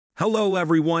Hello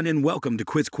everyone and welcome to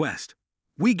Quiz Quest.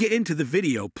 We get into the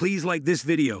video, please like this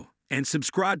video and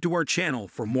subscribe to our channel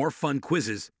for more fun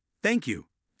quizzes. Thank you,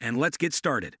 and let's get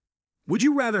started. Would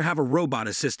you rather have a robot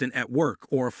assistant at work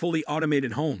or a fully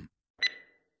automated home?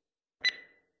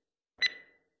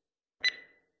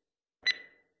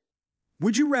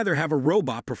 Would you rather have a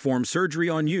robot perform surgery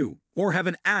on you or have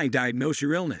an AI diagnose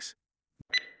your illness?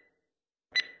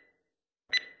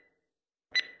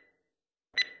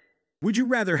 Would you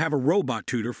rather have a robot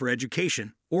tutor for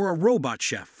education or a robot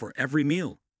chef for every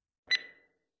meal?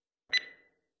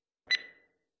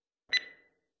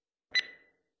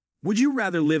 Would you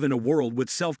rather live in a world with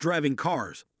self-driving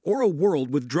cars or a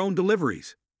world with drone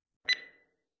deliveries?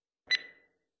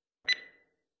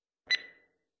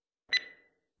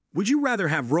 Would you rather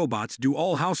have robots do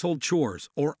all household chores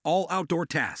or all outdoor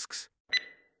tasks?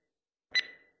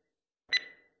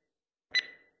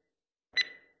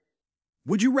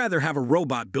 Would you rather have a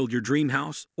robot build your dream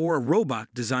house or a robot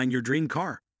design your dream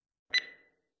car?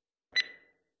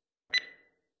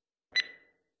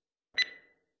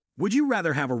 Would you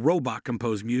rather have a robot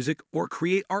compose music or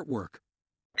create artwork?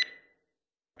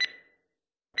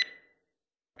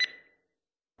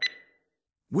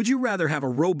 Would you rather have a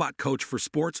robot coach for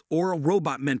sports or a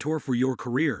robot mentor for your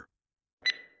career?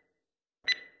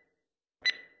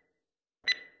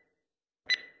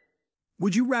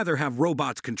 Would you rather have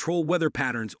robots control weather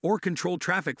patterns or control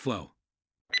traffic flow?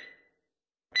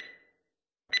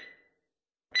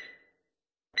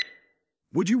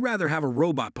 Would you rather have a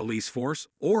robot police force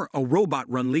or a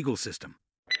robot-run legal system?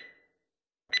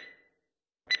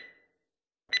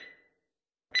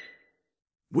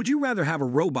 Would you rather have a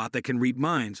robot that can read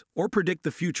minds or predict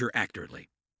the future accurately?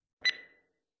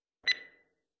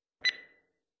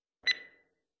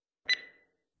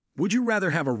 Would you rather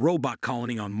have a robot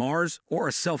colony on Mars or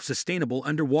a self-sustainable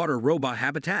underwater robot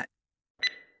habitat?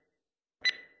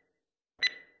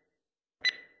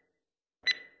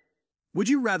 Would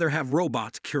you rather have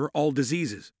robots cure all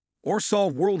diseases or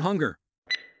solve world hunger?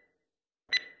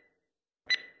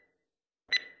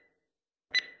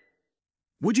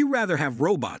 Would you rather have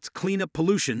robots clean up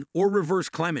pollution or reverse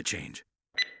climate change?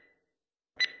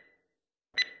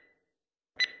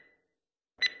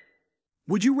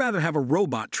 Would you rather have a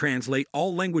robot translate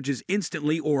all languages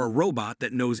instantly or a robot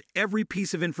that knows every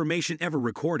piece of information ever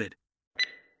recorded?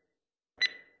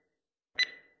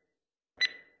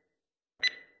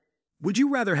 Would you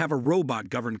rather have a robot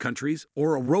govern countries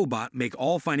or a robot make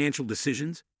all financial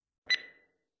decisions?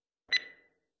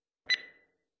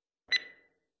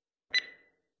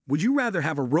 Would you rather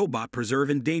have a robot preserve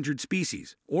endangered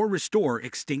species or restore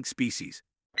extinct species?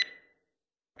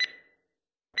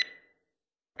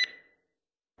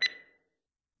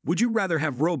 Would you rather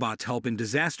have robots help in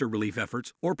disaster relief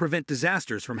efforts or prevent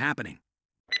disasters from happening?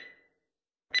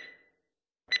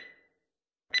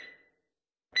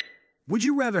 Would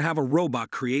you rather have a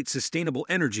robot create sustainable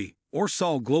energy or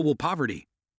solve global poverty?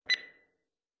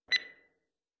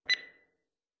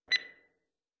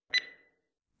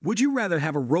 Would you rather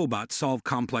have a robot solve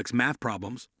complex math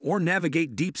problems or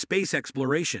navigate deep space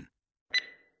exploration?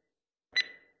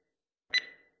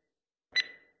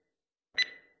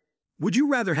 Would you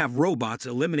rather have robots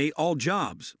eliminate all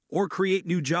jobs or create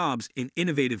new jobs in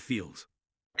innovative fields?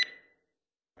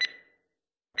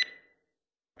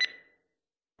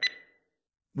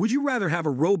 Would you rather have a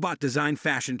robot design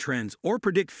fashion trends or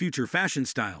predict future fashion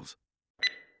styles?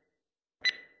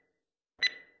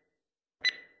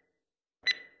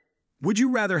 Would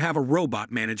you rather have a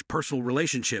robot manage personal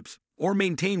relationships or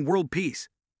maintain world peace?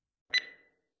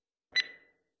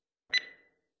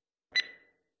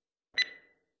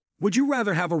 Would you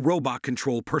rather have a robot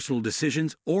control personal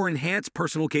decisions or enhance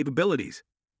personal capabilities?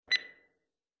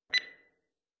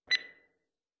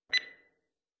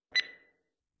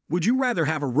 Would you rather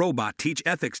have a robot teach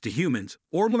ethics to humans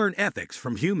or learn ethics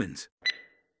from humans?